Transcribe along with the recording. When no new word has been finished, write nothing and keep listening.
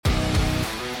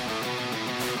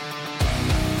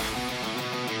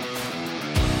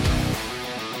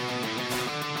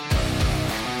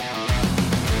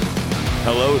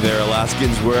Hello there,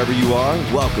 Alaskans, wherever you are.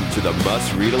 Welcome to the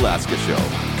Must Read Alaska Show.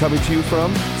 Coming to you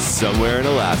from somewhere in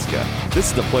Alaska. This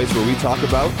is the place where we talk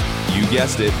about, you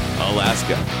guessed it,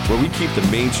 Alaska. Where we keep the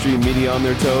mainstream media on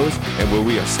their toes and where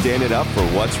we are standing up for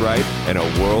what's right in a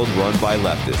world run by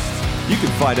leftists. You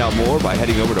can find out more by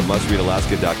heading over to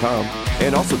mustreadalaska.com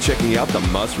and also checking out the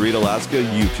Must Read Alaska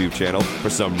YouTube channel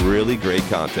for some really great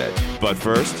content. But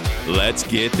first, let's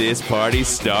get this party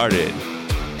started.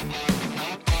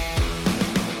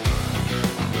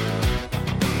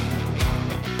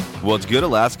 What's good,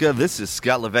 Alaska? This is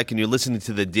Scott Levesque, and you're listening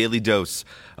to the Daily Dose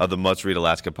of the Must Read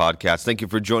Alaska podcast. Thank you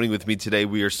for joining with me today.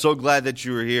 We are so glad that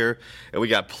you are here, and we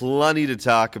got plenty to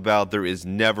talk about. There is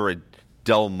never a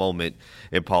dull moment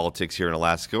in politics here in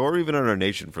Alaska, or even in our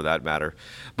nation for that matter.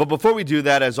 But before we do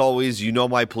that, as always, you know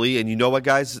my plea, and you know what,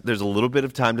 guys? There's a little bit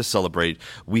of time to celebrate.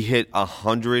 We hit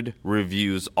 100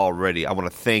 reviews already. I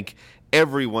want to thank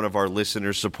every one of our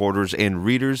listeners, supporters, and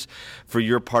readers for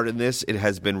your part in this. It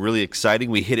has been really exciting.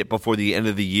 We hit it before the end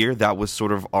of the year. That was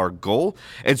sort of our goal,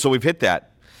 and so we've hit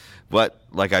that. But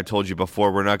like I told you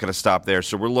before, we're not going to stop there.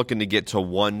 So we're looking to get to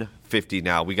 150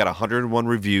 now. We got 101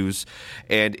 reviews,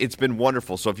 and it's been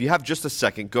wonderful. So if you have just a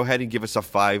second, go ahead and give us a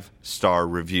 5-star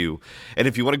review. And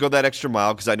if you want to go that extra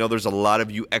mile, because I know there's a lot of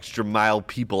you extra mile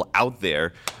people out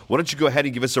there, why don't you go ahead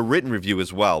and give us a written review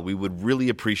as well? We would really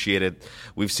appreciate it.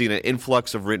 We've seen an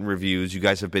influx of written reviews. You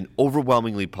guys have been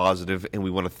overwhelmingly positive, and we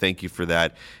want to thank you for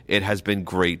that. It has been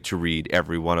great to read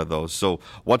every one of those. So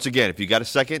once again, if you got a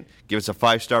second, give us a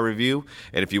 5-star review.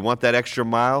 And if you want that extra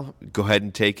mile, go ahead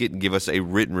and take it and give us a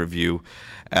written review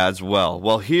as well.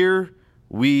 Well, here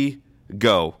we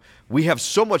go. We have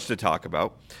so much to talk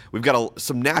about. We've got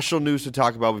some national news to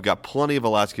talk about. We've got plenty of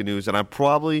Alaska news, and I'm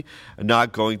probably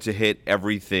not going to hit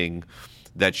everything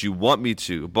that you want me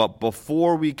to. But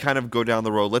before we kind of go down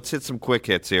the road, let's hit some quick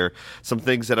hits here, some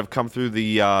things that have come through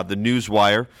the news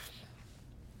wire.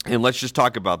 And let's just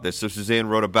talk about this. So Suzanne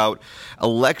wrote about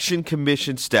Election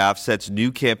Commission staff sets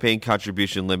new campaign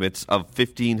contribution limits of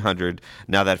 $1,500.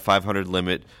 Now that $500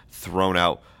 limit thrown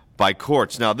out by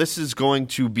courts. Now this is going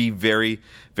to be very,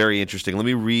 very interesting. Let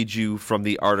me read you from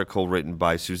the article written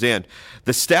by Suzanne.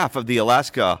 The staff of the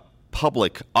Alaska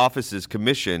Public Offices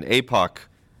Commission, APOC,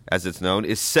 as it's known,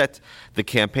 is set the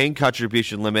campaign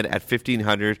contribution limit at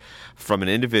 $1,500 from an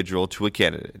individual to a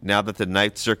candidate. Now that the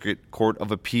Ninth Circuit Court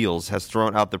of Appeals has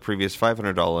thrown out the previous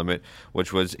 $500 limit,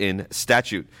 which was in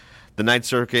statute. The Ninth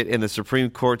Circuit and the Supreme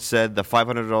Court said the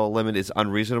 $500 limit is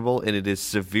unreasonable and it is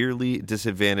severely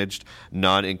disadvantaged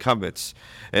non-incumbents,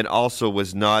 and also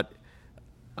was not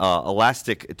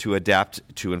elastic to adapt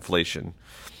to inflation.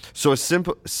 So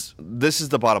this is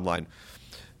the bottom line.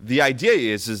 The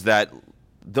idea is that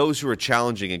those who are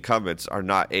challenging incumbents are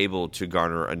not able to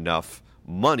garner enough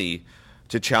money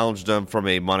to challenge them from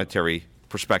a monetary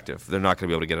perspective. They're not going to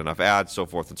be able to get enough ads, so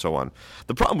forth and so on.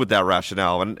 The problem with that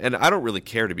rationale, and I don't really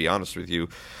care to be honest with you,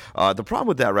 the problem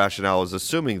with that rationale is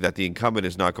assuming that the incumbent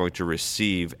is not going to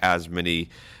receive as many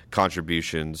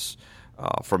contributions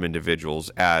from individuals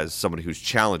as somebody who's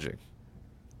challenging.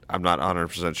 I'm not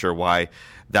 100% sure why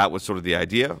that was sort of the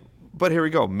idea, but here we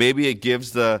go. Maybe it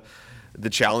gives the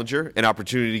challenger an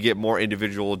opportunity to get more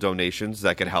individual donations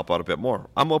that could help out a bit more.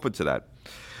 I'm open to that.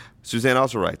 Suzanne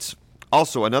also writes,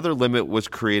 also, another limit was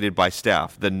created by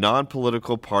staff. The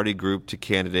non-political party group to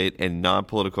candidate and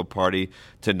non-political party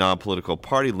to non-political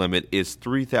party limit is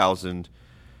 $3,000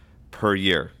 per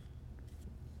year.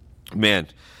 Man,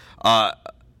 I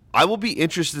will be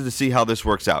interested to see how this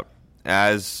works out.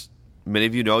 As many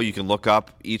of you know, you can look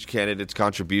up each candidate's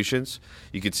contributions.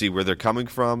 You can see where they're coming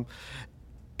from.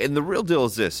 And the real deal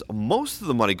is this. Most of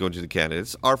the money going to the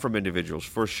candidates are from individuals,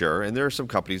 for sure. And there are some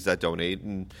companies that donate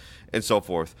and so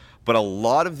forth. But a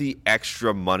lot of the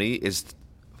extra money is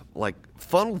like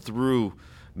funneled through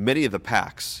many of the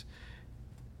PACs.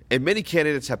 And many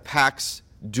candidates have PACs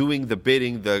doing the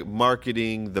bidding, the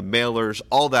marketing, the mailers,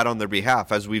 all that on their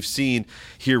behalf, as we've seen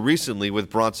here recently with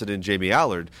Bronson and Jamie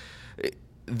Allard.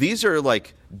 These are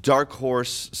like dark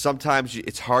horse. Sometimes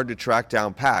it's hard to track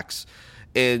down PACs.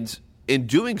 And in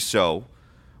doing so,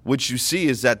 what you see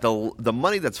is that the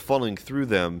money that's funneling through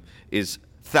them is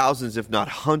thousands, if not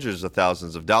hundreds of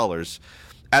thousands of dollars,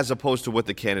 as opposed to what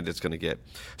the candidate's going to get.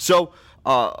 So,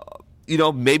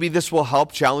 maybe this will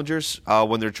help challengers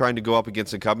when they're trying to go up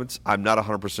against incumbents. I'm not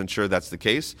 100% sure that's the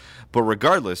case. But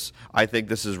regardless, I think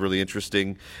this is really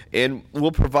interesting. And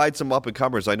we'll provide some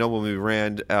up-and-comers. I know when we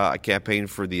ran a campaign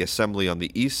for the assembly on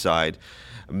the east side,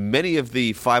 many of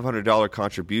the $500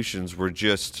 contributions were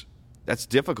just That's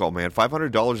difficult, man.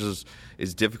 $500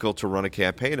 is difficult to run a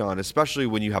campaign on, especially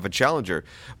when you have a challenger.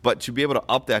 But to be able to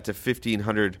up that to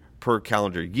 $1,500 per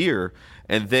calendar year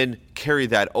and then carry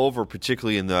that over,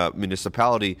 particularly in the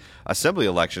municipality assembly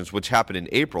elections, which happen in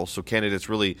April, so candidates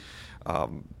really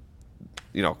kind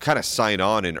of sign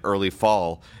on in early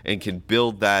fall and can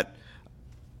build that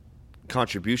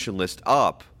contribution list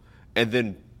up, and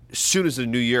then as soon as the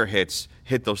new year hit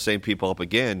those same people up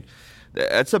again.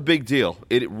 That's a big deal.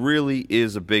 It really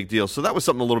is a big deal. So that was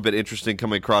something a little bit interesting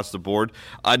coming across the board.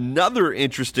 Another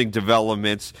interesting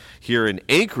development here in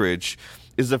Anchorage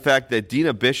is the fact that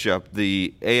Dina Bishop,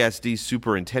 the ASD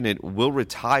superintendent, will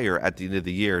retire at the end of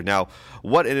the year. Now,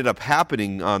 what ended up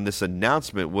happening on this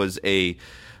announcement was a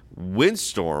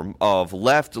windstorm of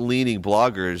left-leaning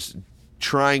bloggers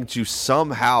trying to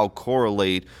somehow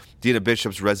correlate Dina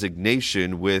Bishop's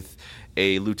resignation with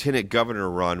a lieutenant governor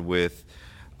run with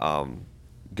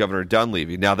Governor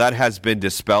Dunleavy. Now, that has been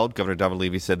dispelled. Governor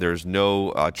Dunleavy said there's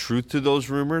no truth to those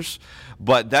rumors,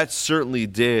 but that certainly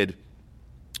did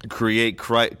create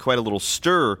quite a little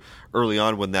stir early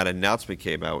on when that announcement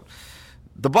came out.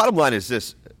 The bottom line is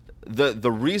this.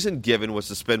 The reason given was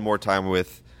to spend more time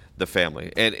with the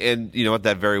family, and you know what,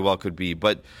 that very well could be.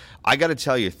 But I got to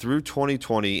tell you, through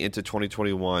 2020 into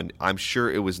 2021, I'm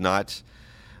sure it was not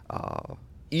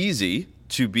easy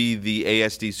to be the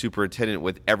ASD superintendent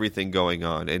with everything going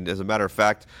on. And as a matter of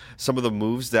fact, some of the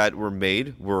moves that were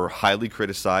made were highly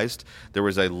criticized. There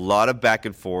was a lot of back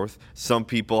and forth. Some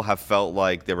people have felt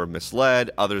like they were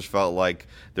misled. Others felt like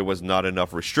there was not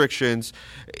enough restrictions.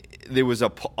 There was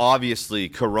obviously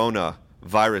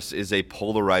coronavirus is a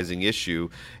polarizing issue.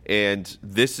 And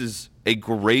this is a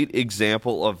great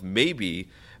example of maybe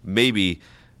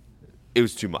it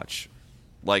was too much.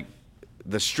 Like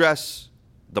the stress,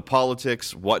 the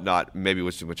politics, whatnot, maybe it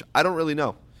was too much. I don't really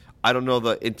know. I don't know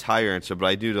the entire answer, but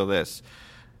I do know this.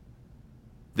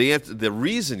 The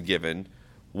reason given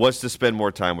was to spend more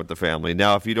time with the family.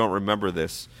 Now, if you don't remember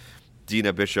this,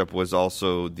 Dina Bishop was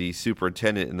also the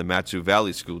superintendent in the Matsu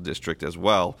Valley School District as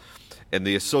well. And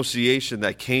the association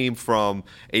that came from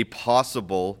a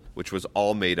possible, which was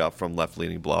all made up from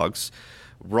left-leaning blogs,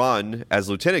 run as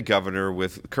lieutenant governor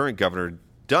with current governor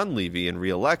Dunleavy in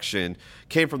re-election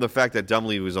came from the fact that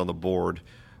Dunleavy was on the board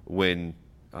when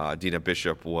Dina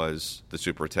Bishop was the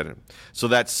superintendent. So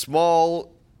that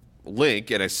small link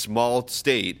in a small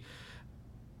state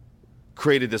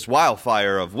created this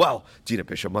wildfire of, well, Dina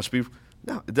Bishop must be...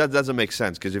 No, that doesn't make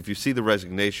sense, because if you see the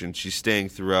resignation, she's staying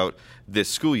throughout this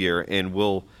school year and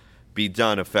will be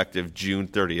done effective June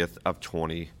 30th of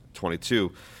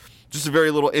 2022. Just a very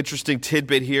little interesting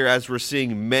tidbit here as we're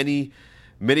seeing many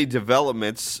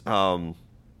developments. I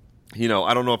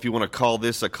don't know if you want to call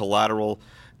this a collateral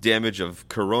damage of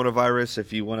coronavirus.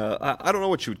 If you want to, I don't know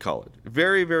what you would call it.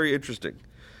 Very, very interesting.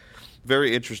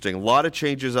 Very interesting. A lot of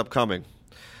changes upcoming.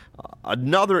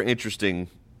 Another interesting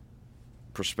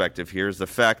perspective here is the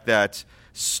fact that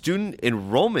student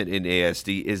enrollment in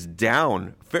ASD is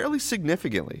down fairly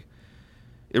significantly.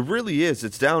 It really is.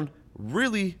 It's down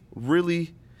really,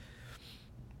 really.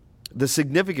 The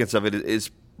significance of it is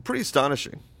pretty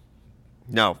astonishing.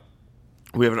 Now,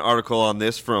 we have an article on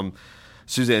this from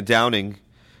Suzanne Downing,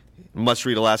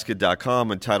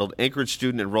 mustreadalaska.com, entitled Anchorage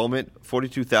Student Enrollment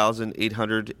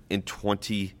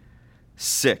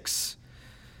 42,826.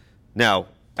 Now,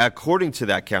 according to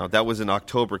that count, that was an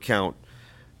October count,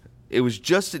 it was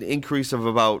just an increase of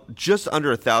about just under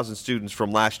 1,000 students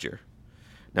from last year.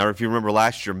 Now, if you remember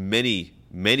last year, many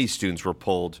students were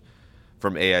pulled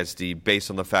from ASD based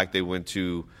on the fact they went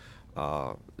to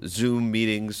Zoom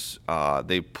meetings.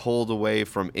 They pulled away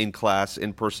from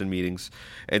in-person meetings.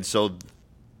 And so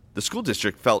the school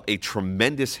district felt a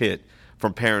tremendous hit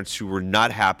from parents who were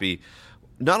not happy,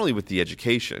 not only with the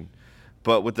education,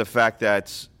 but with the fact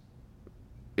that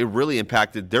it really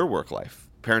impacted their work life.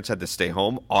 Parents had to stay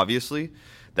home, obviously.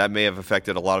 That may have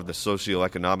affected a lot of the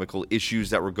socioeconomical issues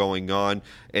that were going on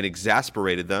and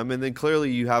exasperated them. And then clearly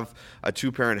you have a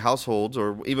two-parent household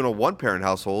or even a one-parent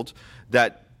household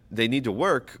that they need to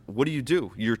work. What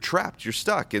do? You're trapped. You're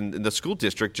stuck. And the school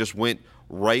district just went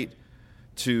right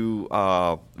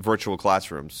to virtual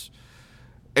classrooms.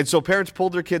 And so parents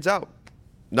pulled their kids out.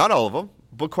 Not all of them,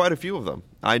 but quite a few of them.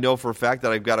 I know for a fact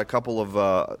that I've got a couple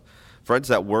of friends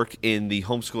that work in the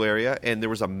homeschool area, and there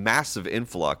was a massive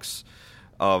influx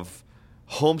of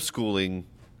homeschooling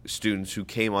students who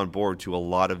came on board to a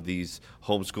lot of these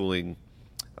homeschooling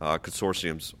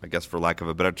consortiums, I guess for lack of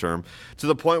a better term, to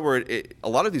the point where a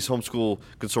lot of these homeschool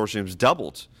consortiums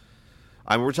doubled.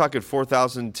 I mean, we're talking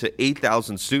 4,000 to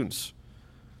 8,000 students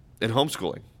in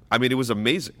homeschooling. I mean, it was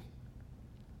amazing.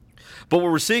 But what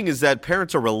we're seeing is that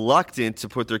parents are reluctant to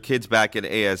put their kids back in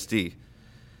ASD.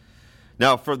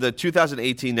 Now, for the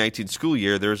 2018-19 school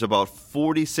year, there's about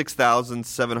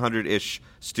 46,700-ish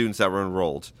students that were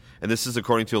enrolled. And this is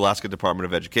according to Alaska Department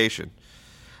of Education.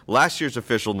 Last year's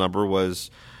official number was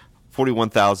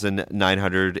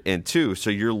 41,902. So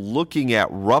you're looking at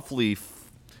roughly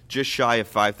just shy of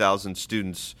 5,000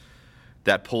 students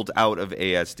that pulled out of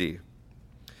ASD.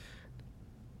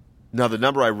 Now, the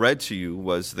number I read to you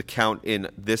was the count in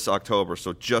this October,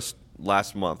 so just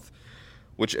last month,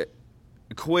 which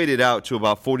equated out to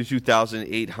about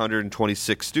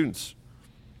 42,826 students.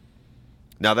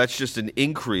 Now, that's just an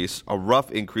increase, a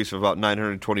rough increase of about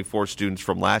 924 students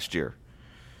from last year.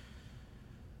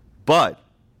 But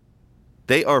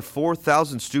they are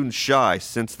 4,000 students shy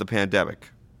since the pandemic.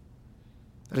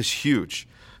 That is huge.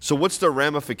 So what's the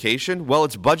ramification? Well,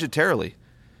 it's budgetarily.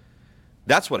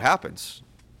 That's what happens.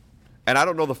 And I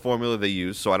don't know the formula they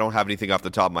use, so I don't have anything off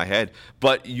the top of my head.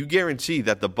 But you guarantee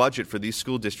that the budget for these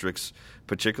school districts,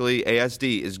 particularly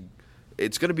ASD,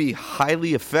 it's going to be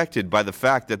highly affected by the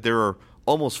fact that there are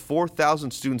almost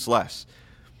 4,000 students less.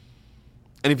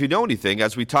 And if you know anything,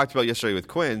 as we talked about yesterday with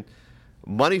Quinn,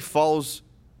 money follows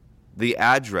the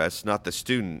address, not the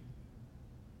student.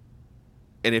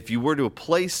 And if you were to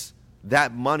place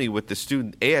that money with the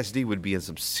student, ASD would be in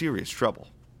some serious trouble.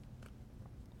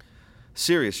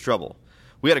 Serious trouble.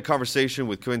 We had a conversation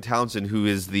with Quinn Townsend, who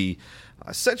is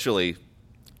essentially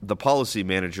the policy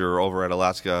manager over at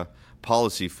Alaska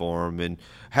Policy Forum, and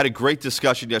had a great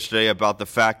discussion yesterday about the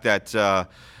fact that the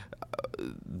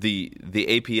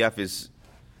APF is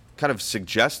kind of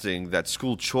suggesting that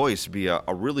school choice be a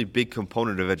really big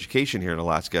component of education here in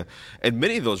Alaska. And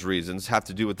many of those reasons have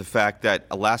to do with the fact that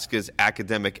Alaska's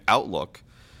academic outlook,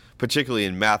 particularly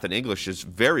in math and English, is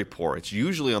very poor. It's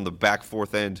usually on the back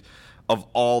fourth end of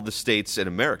all the states in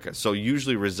America. So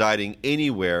usually residing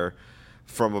anywhere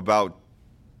from about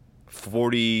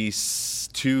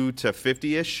 42 to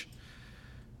 50-ish,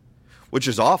 which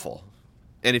is awful.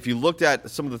 And if you looked at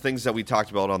some of the things that we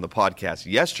talked about on the podcast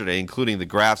yesterday, including the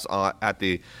graphs at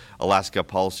the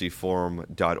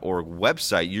alaskapolicyforum.org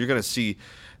website, you're going to see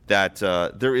that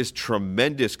there is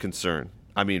tremendous concern.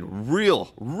 I mean, real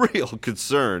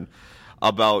concern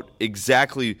about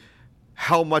exactly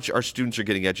how much our students are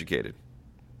getting educated.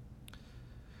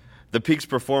 The Peaks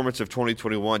performance of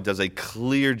 2021 does a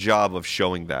clear job of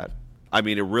showing that. I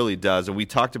mean, it really does. And we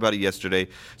talked about it yesterday.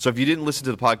 So if you didn't listen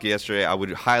to the podcast yesterday, I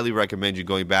would highly recommend you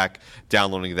going back,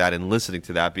 downloading that, and listening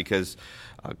to that, because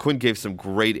Quinn gave some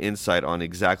great insight on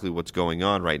exactly what's going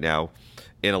on right now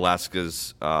in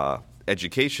Alaska's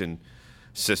education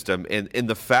system and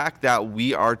the fact that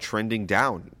we are trending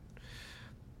down.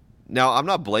 Now, I'm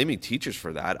not blaming teachers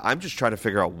for that. I'm just trying to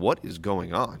figure out what is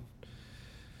going on.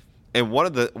 And one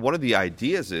of the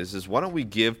ideas is why don't we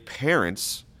give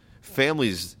parents,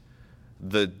 families,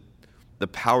 the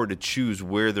power to choose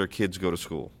where their kids go to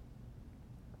school?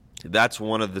 That's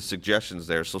one of the suggestions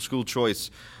there. So school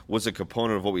choice was a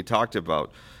component of what we talked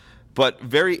about. But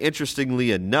very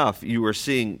interestingly enough, you are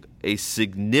seeing a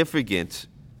significant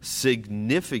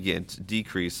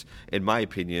decrease, in my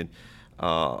opinion,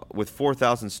 with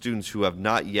 4,000 students who have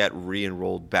not yet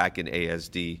re-enrolled back in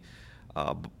ASD,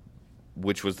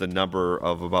 which was the number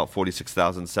of about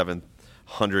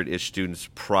 46,700-ish students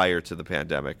prior to the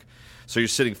pandemic. So you're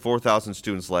sitting 4,000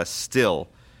 students less still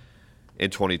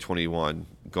in 2021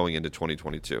 going into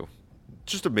 2022.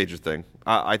 Just a major thing.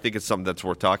 I think it's something that's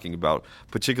worth talking about,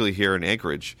 particularly here in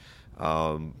Anchorage.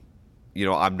 I'm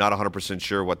not 100%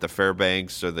 sure what the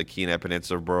Fairbanks or the Kenai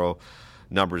Peninsula Borough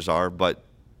numbers are, but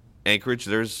Anchorage,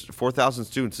 there's 4,000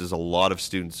 students is a lot of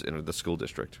students in the school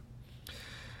district.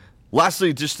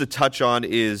 Lastly, just to touch on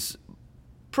is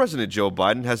President Joe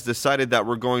Biden has decided that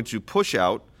we're going to push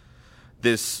out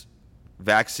this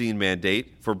vaccine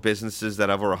mandate for businesses that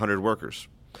have over 100 workers.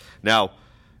 Now,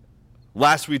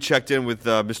 last we checked in with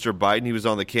Mr. Biden, he was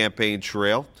on the campaign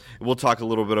trail. We'll talk a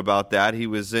little bit about that. He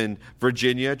was in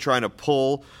Virginia trying to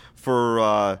pull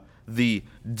for the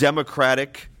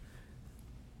Democratic,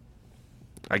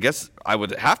 I guess I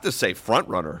would have to say, front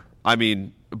runner. I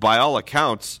mean, by all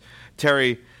accounts,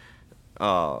 Terry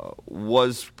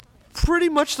was pretty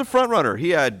much the front runner. He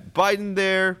had Biden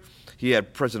there. He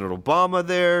had President Obama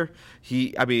there.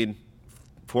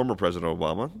 Former President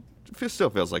Obama. Still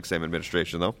feels like same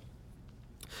administration, though.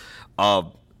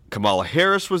 Kamala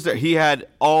Harris was there. He had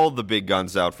all the big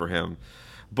guns out for him.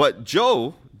 But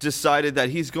Joe decided that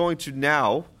he's going to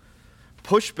now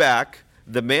push back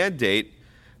the mandate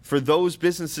for those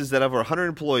businesses that have over 100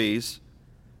 employees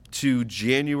to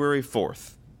January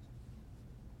 4th.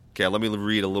 Okay, let me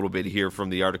read a little bit here from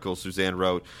the article Suzanne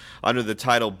wrote. Under the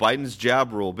title, Biden's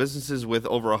Jab Rule, businesses with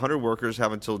over 100 workers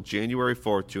have until January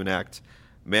 4th to enact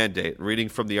mandate. Reading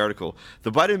from the article,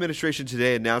 the Biden administration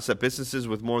today announced that businesses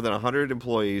with more than 100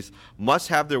 employees must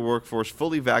have their workforce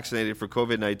fully vaccinated for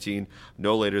COVID-19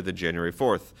 no later than January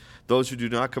 4th. Those who do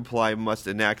not comply must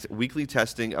enact weekly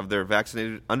testing of their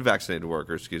unvaccinated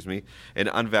workers, and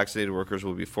unvaccinated workers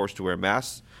will be forced to wear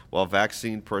masks, while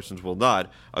vaccine persons will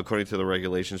not, according to the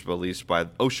regulations released by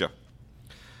OSHA.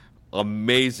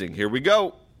 Amazing. Here we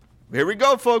go. Here we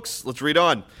go, folks. Let's read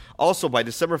on. Also, by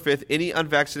December 5th, any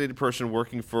unvaccinated person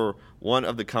working for one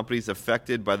of the companies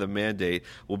affected by the mandate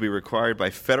will be required by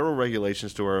federal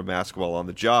regulations to wear a mask while on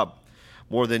the job.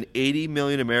 More than 80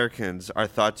 million Americans are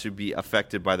thought to be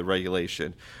affected by the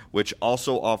regulation, which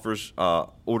also orders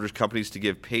companies to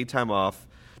give paid time off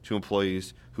to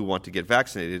employees who want to get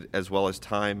vaccinated, as well as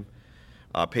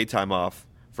paid time off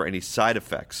for any side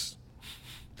effects.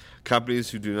 Companies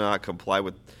who do not comply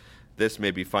with this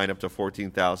may be fined up to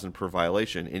 $14,000 per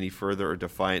violation. Any further or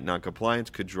defiant noncompliance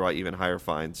could draw even higher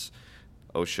fines,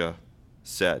 OSHA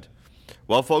said.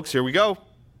 Well, folks, here we go.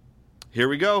 Here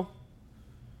we go.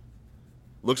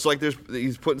 Looks like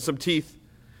he's putting some teeth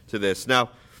to this. Now,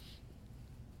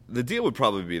 the deal would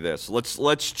probably be this.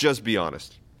 Let's just be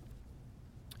honest.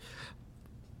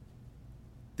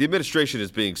 The administration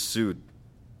is being sued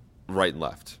right and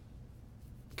left.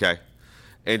 Okay?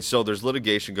 And so there's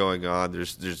litigation going on.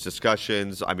 There's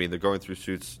discussions. I mean, they're going through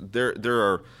suits. There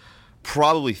are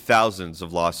probably thousands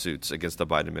of lawsuits against the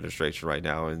Biden administration right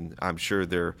now, and I'm sure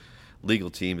their legal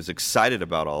team is excited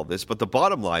about all this. But the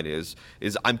bottom line is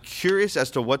I'm curious as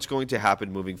to what's going to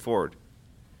happen moving forward.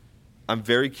 I'm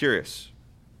very curious.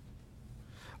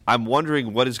 I'm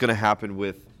wondering what is going to happen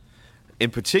with, in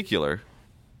particular,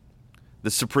 the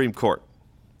Supreme Court.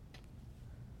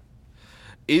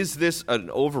 Is this an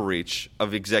overreach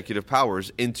of executive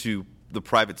powers into the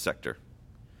private sector?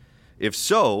 If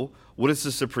so, what is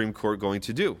the Supreme Court going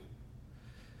to do?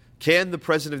 Can the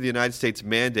President of the United States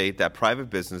mandate that private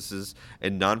businesses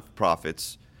and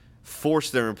nonprofits force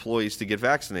their employees to get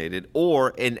vaccinated or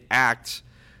enact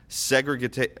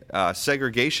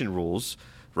segregation rules,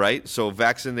 right? So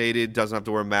vaccinated doesn't have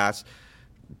to wear masks,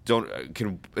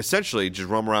 can essentially just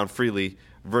roam around freely,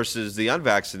 versus the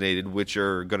unvaccinated, which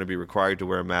are going to be required to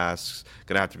wear masks,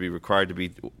 going to have to be required to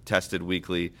be tested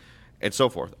weekly, and so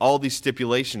forth. All these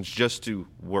stipulations just to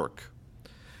work.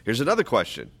 Here's another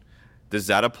question. Does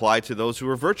that apply to those who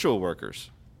are virtual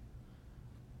workers?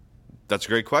 That's a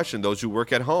great question. Those who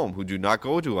work at home, who do not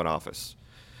go to an office.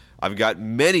 I've got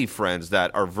many friends that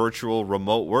are virtual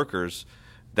remote workers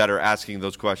that are asking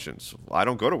those questions. I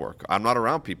don't go to work. I'm not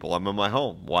around people. I'm in my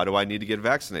home. Why do I need to get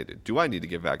vaccinated? Do I need to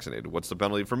get vaccinated? What's the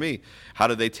penalty for me? How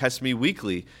do they test me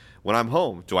weekly when I'm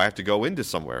home? Do I have to go into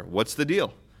somewhere? What's the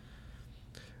deal?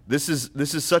 This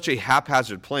is such a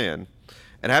haphazard plan,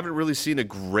 and I haven't really seen a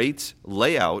great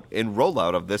layout and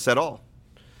rollout of this at all.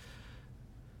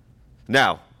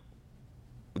 Now,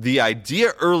 the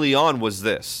idea early on was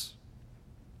this.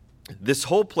 This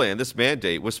whole plan, this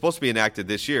mandate, was supposed to be enacted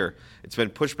this year. It's been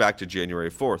pushed back to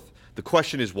January 4th. The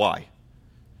question is why?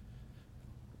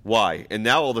 Why? And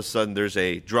now all of a sudden there's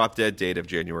a drop-dead date of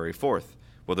January 4th.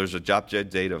 Well, there's a drop-dead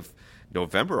date of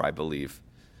November, I believe,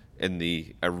 in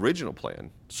the original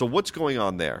plan. So what's going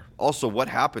on there? Also, what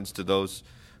happens to those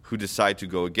who decide to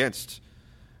go against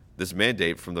this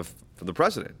mandate from the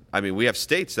president? I mean, we have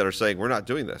states that are saying we're not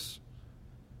doing this.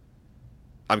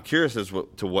 I'm curious as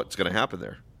to what's going to happen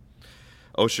there.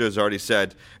 OSHA has already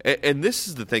said, and this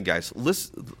is the thing, guys.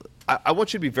 Listen, I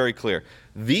want you to be very clear.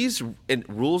 These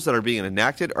rules that are being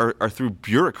enacted are through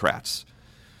bureaucrats.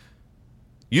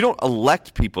 You don't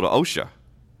elect people to OSHA.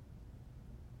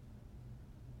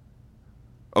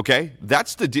 Okay?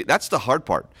 That's the hard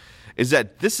part, is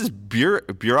that this is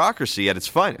bureaucracy at its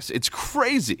finest. It's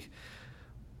crazy.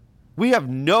 We have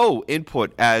no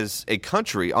input as a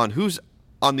country on who's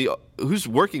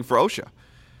working for OSHA.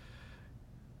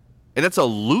 And that's a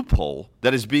loophole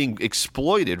that is being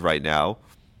exploited right now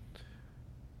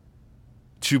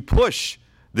to push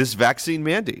this vaccine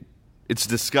mandate. It's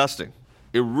disgusting.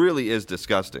 It really is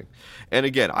disgusting. And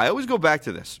again, I always go back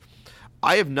to this.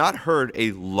 I have not heard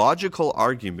a logical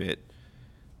argument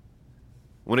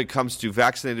when it comes to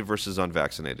vaccinated versus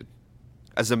unvaccinated.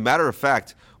 As a matter of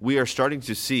fact, we are starting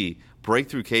to see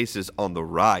breakthrough cases on the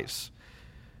rise.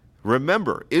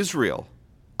 Remember, Israel,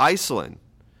 Iceland,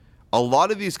 a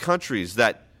lot of these countries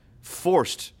that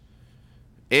forced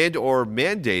and or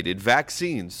mandated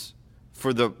vaccines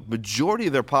for the majority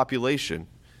of their population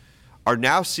are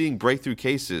now seeing breakthrough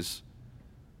cases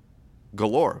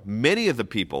galore. Many of the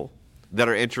people that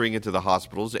are entering into the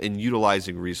hospitals and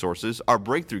utilizing resources are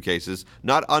breakthrough cases,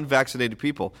 not unvaccinated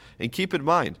people. And keep in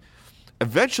mind,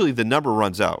 eventually the number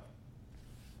runs out.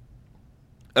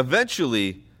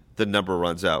 Eventually the number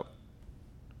runs out.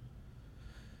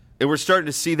 And we're starting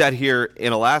to see that here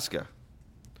in Alaska.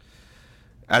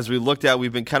 As we looked at,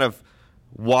 we've been kind of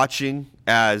watching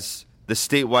as the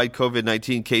statewide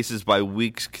COVID-19 cases by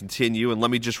weeks continue. And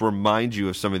let me just remind you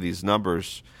of some of these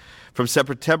numbers. From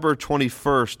September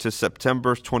 21st to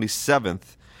September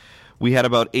 27th, we had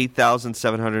about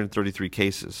 8,733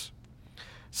 cases.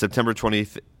 September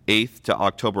 28th to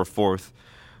October 4th,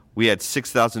 we had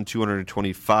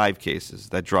 6,225 cases.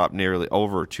 That dropped nearly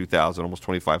over 2,000, almost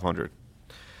 2,500.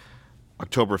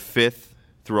 October 5th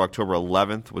through October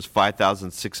 11th was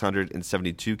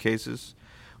 5,672 cases.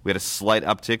 We had a slight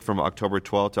uptick from October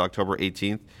 12th to October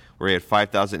 18th, where we had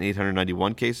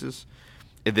 5,891 cases.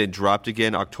 It then dropped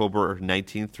again October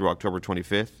 19th through October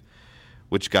 25th,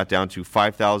 which got down to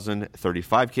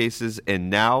 5,035 cases. And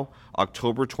now,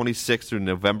 October 26th through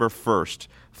November 1st,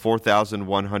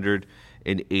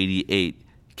 4,188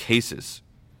 cases.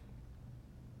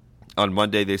 On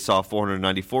Monday, they saw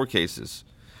 494 cases.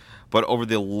 But over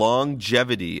the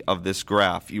longevity of this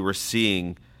graph, you were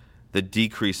seeing the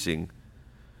decreasing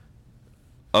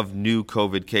of new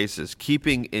COVID cases.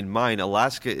 Keeping in mind,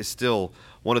 Alaska is still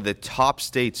one of the top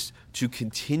states to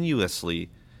continuously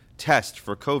test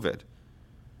for COVID.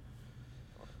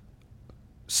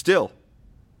 Still.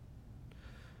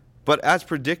 But as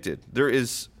predicted, there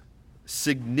is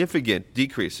significant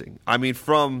decreasing. I mean,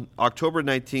 from October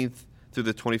 19th through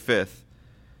the 25th,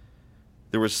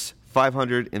 there was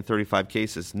 535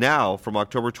 cases. Now, from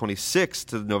October 26th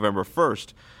to November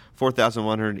 1st,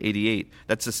 4,188.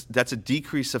 That's a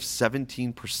decrease of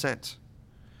 17%.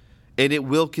 And it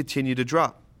will continue to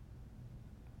drop.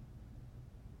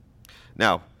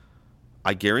 Now,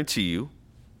 I guarantee you,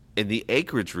 in the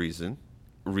Anchorage region,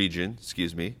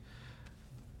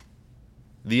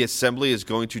 the assembly is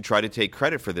going to try to take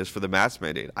credit for this, for the mask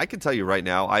mandate. I can tell you right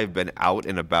now, I have been out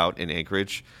and about in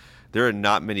Anchorage. There are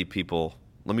not many people,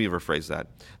 let me rephrase that.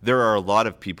 There are a lot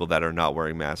of people that are not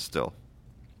wearing masks still.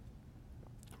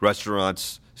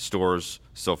 Restaurants, stores,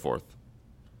 so forth.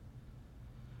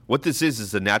 What this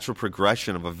is the natural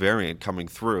progression of a variant coming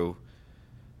through,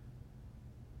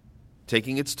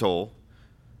 taking its toll,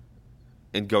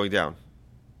 and going down.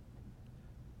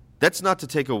 That's not to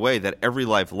take away that every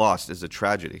life lost is a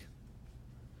tragedy.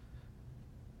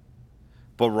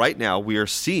 But right now, we are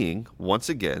seeing, once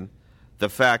again, the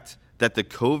fact that the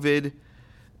COVID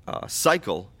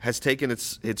cycle has taken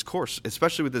its course,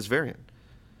 especially with this variant.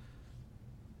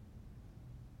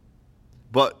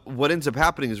 But what ends up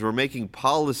happening is we're making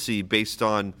policy based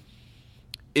on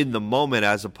in the moment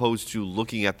as opposed to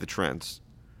looking at the trends.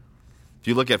 If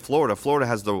you look at Florida, Florida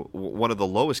has one of the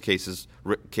lowest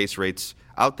case rates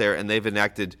out there, and they've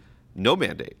enacted no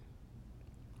mandate.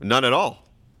 None at all.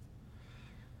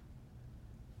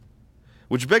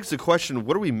 Which begs the question,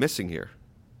 what are we missing here?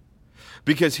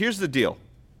 Because here's the deal.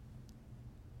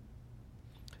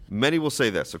 Many will say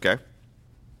this, okay?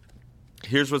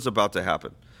 Here's what's about to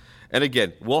happen. And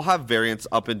again, we'll have variants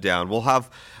up and down. We'll have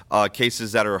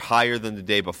cases that are higher than the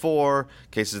day before,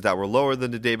 cases that were lower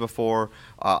than the day before.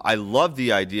 I love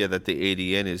the idea that the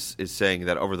ADN is saying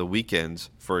that over the weekend,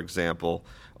 for example,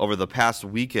 over the past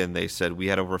weekend, they said we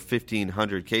had over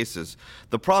 1,500 cases.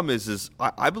 The problem is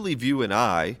I believe you and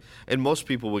I, and most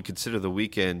people would consider the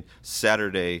weekend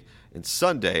Saturday and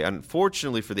Sunday.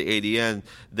 Unfortunately for the ADN,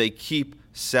 they keep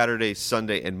Saturday,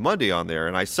 Sunday, and Monday on there.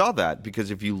 And I saw that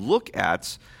because if you look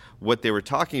at what they were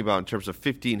talking about in terms of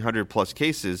 1,500 plus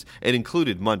cases, it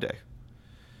included Monday.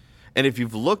 And if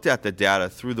you've looked at the data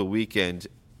through the weekend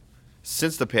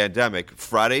since the pandemic,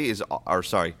 Saturday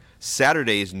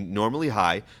is normally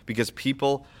high because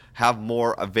people have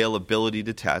more availability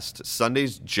to test.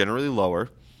 Sunday's generally lower,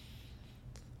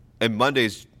 and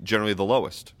Monday's generally the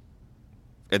lowest.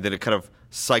 And then it kind of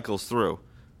cycles through.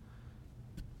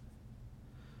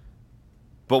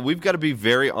 But we've got to be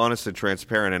very honest and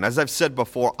transparent. And as I've said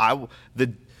before,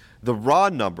 the raw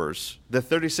numbers, the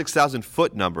 36,000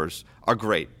 foot numbers are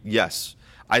great. Yes.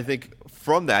 I think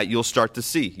from that you'll start to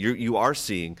see. You are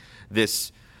seeing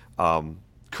this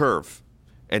curve.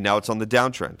 And now it's on the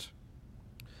downtrend.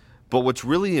 But what's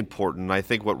really important, I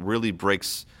think what really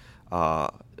breaks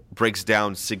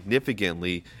down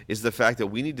significantly, is the fact that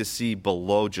we need to see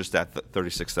below just that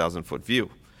 36,000 foot view.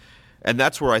 And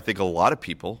that's where I think a lot of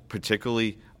people,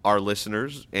 particularly our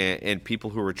listeners and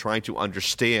people who are trying to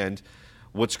understand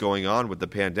what's going on with the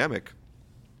pandemic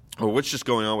or what's just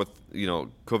going on with,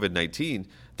 COVID-19,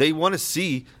 they want to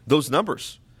see those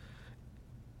numbers.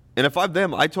 And if I'm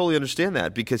them, I totally understand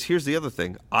that, because here's the other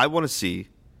thing. I want to see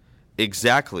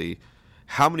exactly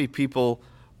how many people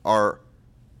are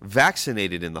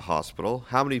vaccinated in the hospital,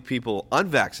 how many people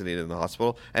unvaccinated in the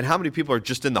hospital, and how many people are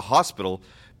just in the hospital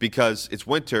because it's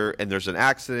winter and there's an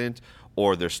accident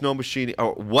or there's snow machining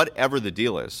or whatever the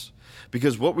deal is.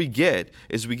 Because what we get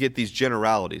is we get these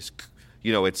generalities.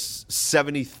 You know, it's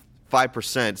 75%,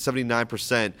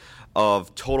 79%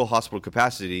 of total hospital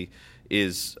capacity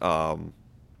is of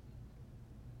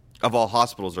all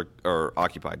hospitals are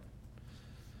occupied.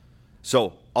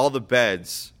 So all the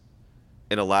beds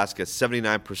in Alaska,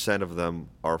 79% of them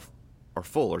are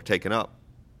full or taken up.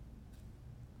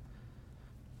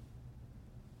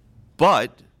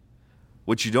 But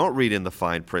what you don't read in the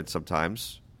fine print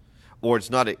sometimes, or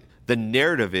it's not the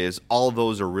narrative is all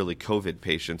those are really COVID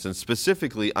patients, and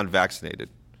specifically unvaccinated.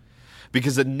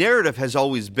 Because the narrative has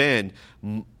always been,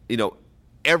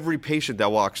 every patient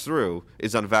that walks through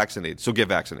is unvaccinated, so get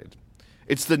vaccinated.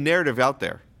 It's the narrative out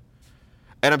there.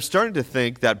 And I'm starting to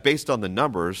think that based on the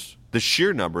numbers, the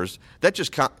sheer numbers, that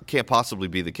just can't possibly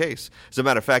be the case. As a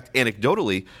matter of fact,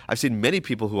 anecdotally, I've seen many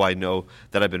people who I know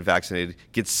that have been vaccinated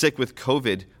get sick with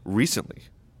COVID recently.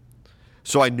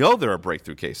 So I know there are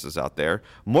breakthrough cases out there,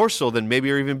 more so than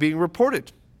maybe are even being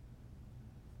reported.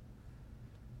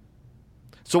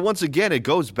 So once again, it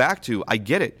goes back to, I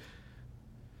get it.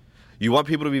 You want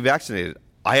people to be vaccinated.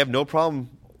 I have no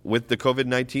problem with the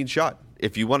COVID-19 shot.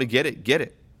 If you want to get it, get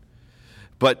it.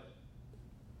 But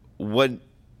when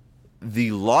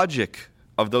the logic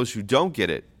of those who don't get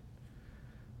it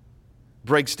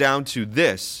breaks down to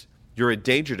this, you're a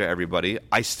danger to everybody,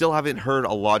 I still haven't heard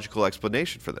a logical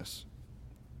explanation for this.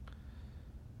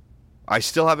 I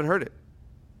still haven't heard it.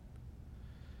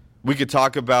 We could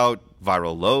talk about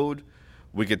viral load.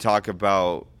 We could talk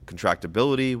about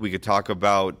contractability. We could talk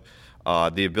about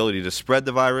the ability to spread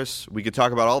the virus. We could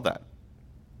talk about all that.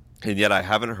 And yet I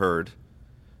haven't heard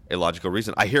a logical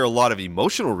reason. I hear a lot of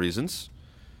emotional reasons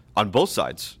on both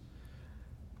sides.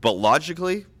 But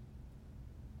logically,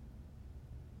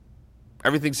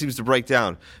 everything seems to break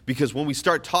down. Because when we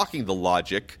start talking the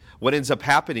logic, what ends up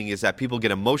happening is that people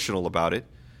get emotional about it.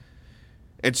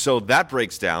 And so that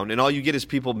breaks down, and all you get is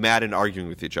people mad and arguing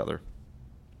with each other.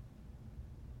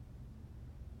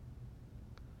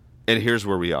 And here's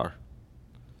where we are.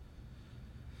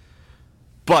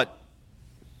 But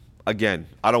again,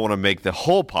 I don't want to make the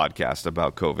whole podcast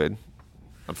about COVID.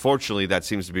 Unfortunately, that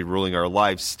seems to be ruling our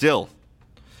lives still.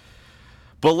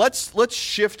 But let's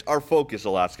shift our focus,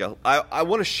 Alaska. I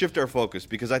want to shift our focus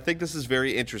because I think this is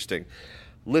very interesting.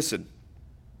 Listen,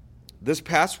 this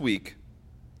past week,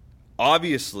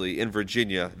 obviously in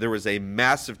Virginia, there was a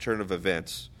massive turn of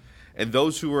events. And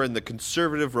those who were in the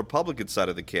conservative Republican side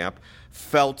of the camp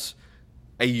felt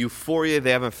a euphoria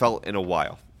they haven't felt in a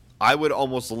while. I would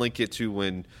almost link it to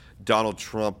when Donald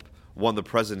Trump won the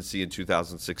presidency in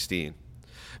 2016.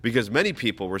 Because many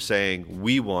people were saying,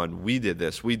 we won, we did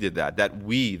this, we did that.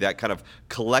 That kind of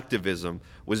collectivism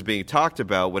was being talked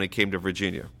about when it came to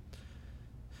Virginia.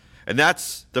 And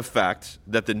that's the fact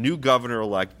that the new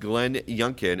governor-elect, Glenn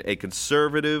Youngkin, a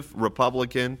conservative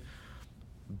Republican,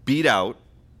 beat out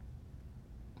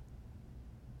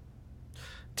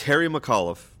Terry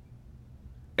McAuliffe,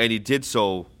 and he did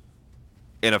so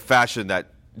in a fashion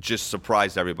that just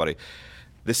surprised everybody.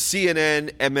 The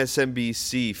CNN,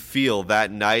 MSNBC feel that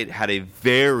night had a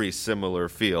very similar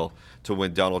feel to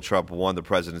when Donald Trump won the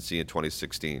presidency in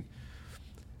 2016.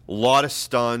 A lot of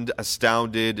stunned,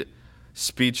 astounded,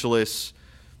 speechless,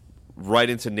 right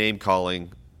into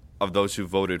name-calling of those who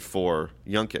voted for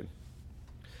Youngkin.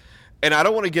 And I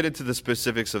don't want to get into the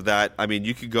specifics of that. I mean,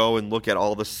 you could go and look at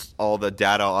all the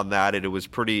data on that, and it was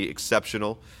pretty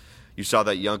exceptional. You saw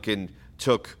that Youngkin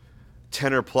took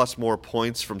 10 or plus more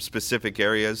points from specific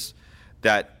areas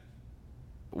that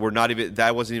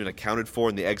wasn't even accounted for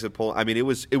in the exit poll. I mean, it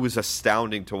was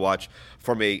astounding to watch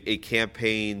from a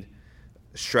campaign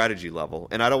strategy level.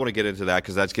 And I don't want to get into that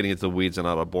because that's getting into the weeds and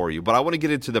I'll bore you. But I want to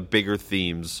get into the bigger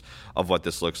themes of what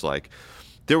this looks like.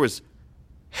 There was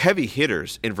heavy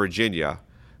hitters in Virginia,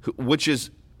 which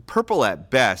is purple at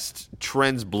best,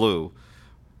 trends blue,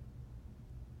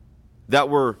 that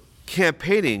were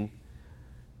campaigning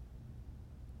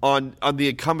on the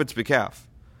incumbent's behalf.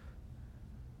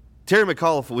 Terry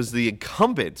McAuliffe was the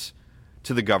incumbent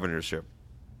to the governorship.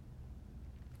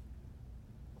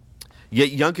 Yet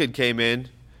Youngkin came in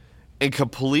and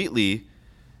completely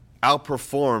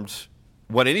outperformed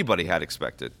what anybody had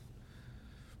expected.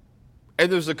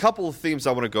 And there's a couple of themes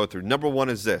I want to go through. Number one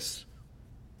is this.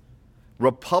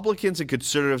 Republicans and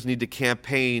conservatives need to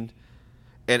campaign,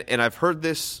 and I've heard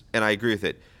this and I agree with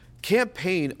it,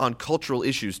 campaign on cultural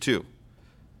issues too.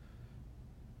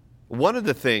 one of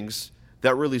the things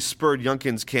that really spurred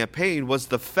Youngkin's campaign was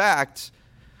the fact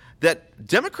that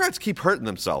Democrats keep hurting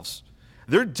themselves.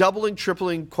 They're doubling,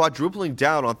 tripling, quadrupling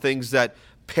down on things that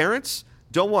parents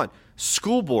don't want.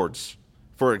 School boards,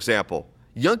 for example.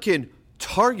 Youngkin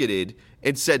targeted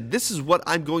and said, this is what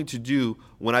I'm going to do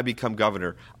when I become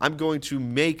governor. I'm going to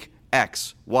make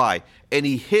X, Y. And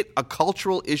he hit a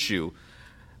cultural issue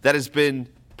that has been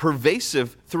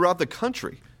pervasive throughout the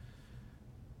country.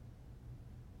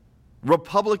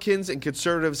 Republicans and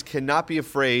conservatives cannot be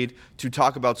afraid to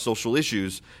talk about social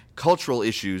issues, cultural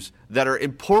issues that are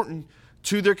important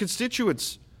to their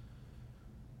constituents.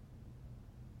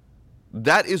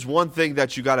 That is one thing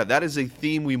that that is a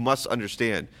theme we must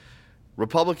understand.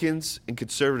 Republicans and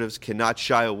conservatives cannot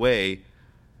shy away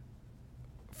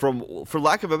from, for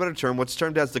lack of a better term, what's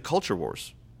termed as the culture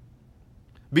wars.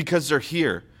 Because they're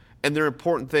here and they're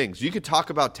important things. You could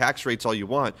talk about tax rates all you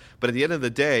want, but at the end of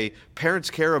the day, parents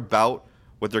care about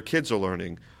what their kids are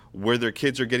learning, where their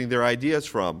kids are getting their ideas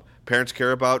from. Parents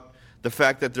care about the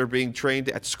fact that they're being trained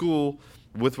at school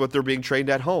with what they're being trained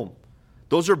at home.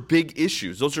 Those are big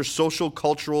issues. Those are social,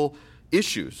 cultural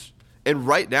issues. And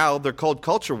right now, they're called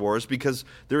culture wars because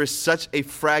there is such a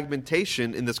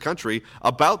fragmentation in this country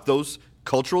about those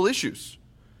cultural issues.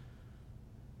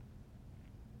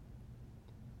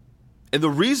 And the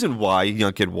reason why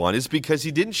Youngkin won is because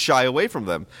he didn't shy away from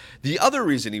them. The other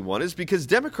reason he won is because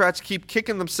Democrats keep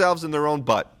kicking themselves in their own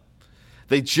butt.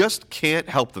 They just can't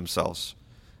help themselves.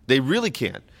 They really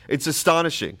can't. It's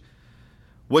astonishing.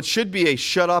 What should be a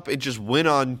shut up and just win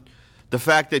on the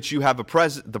fact that you have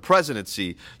the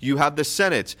presidency, you have the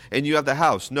Senate, and you have the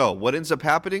House. No, what ends up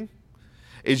happening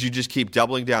is you just keep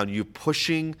doubling down. You're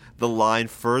pushing the line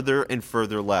further and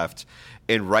further left.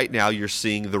 And right now you're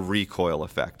seeing the recoil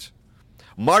effect.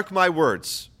 Mark my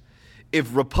words.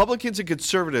 If Republicans and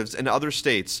conservatives in other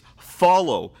states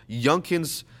follow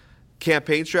Youngkin's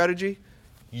campaign strategy,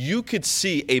 you could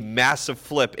see a massive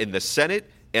flip in the Senate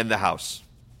and the House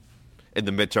in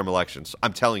the midterm elections.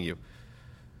 I'm telling you.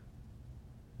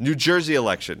 New Jersey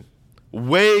election,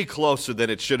 way closer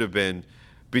than it should have been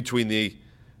between the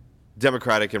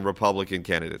Democratic and Republican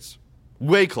candidates.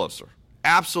 Way closer.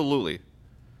 Absolutely.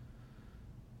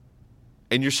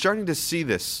 And you're starting to see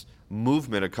this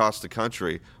movement across the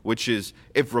country, which is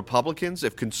if Republicans,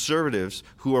 if conservatives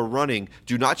who are running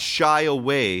do not shy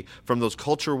away from those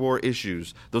culture war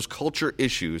issues, those culture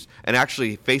issues, and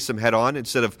actually face them head on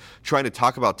instead of trying to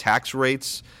talk about tax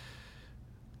rates.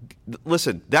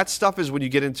 Listen, that stuff is when you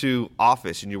get into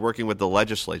office and you're working with the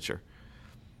legislature.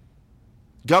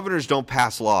 Governors don't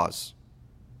pass laws.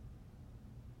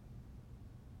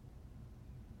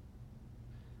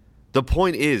 The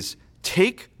point is,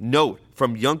 take note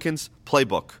from Youngkin's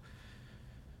playbook.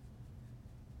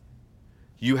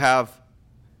 You have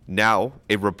now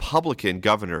a Republican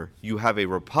governor, you have a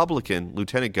Republican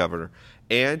lieutenant governor,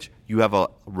 and you have a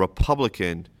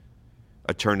Republican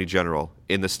attorney general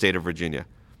in the state of Virginia.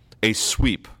 A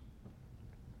sweep.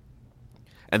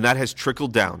 And that has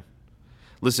trickled down.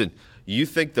 Listen, you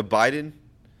think the Biden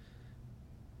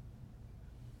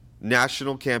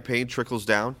national campaign trickles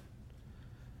down?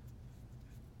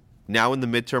 Now in the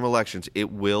midterm elections,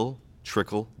 it will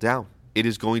trickle down. It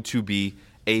is going to be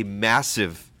a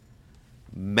massive,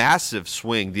 massive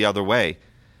swing the other way.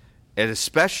 And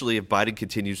especially if Biden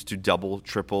continues to double,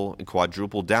 triple, and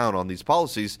quadruple down on these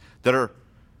policies that are,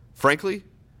 frankly,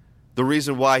 the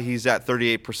reason why he's at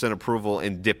 38% approval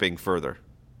and dipping further.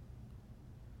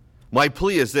 My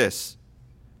plea is this.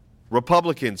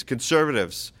 Republicans,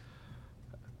 conservatives,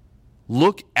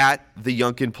 look at the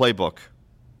Youngkin playbook.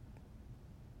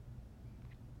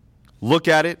 Look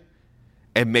at it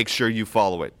and make sure you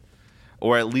follow it.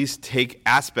 Or at least take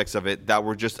aspects of it that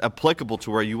were just applicable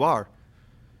to where you are.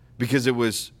 Because it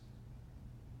was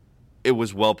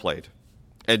well played.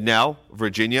 And now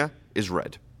Virginia is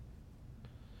red.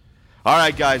 All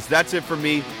right, guys, that's it for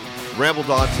me. Rambled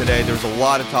on today. There's a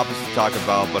lot of topics to talk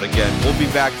about. But again, we'll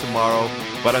be back tomorrow.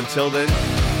 But until then,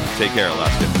 take care,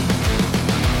 Alaska.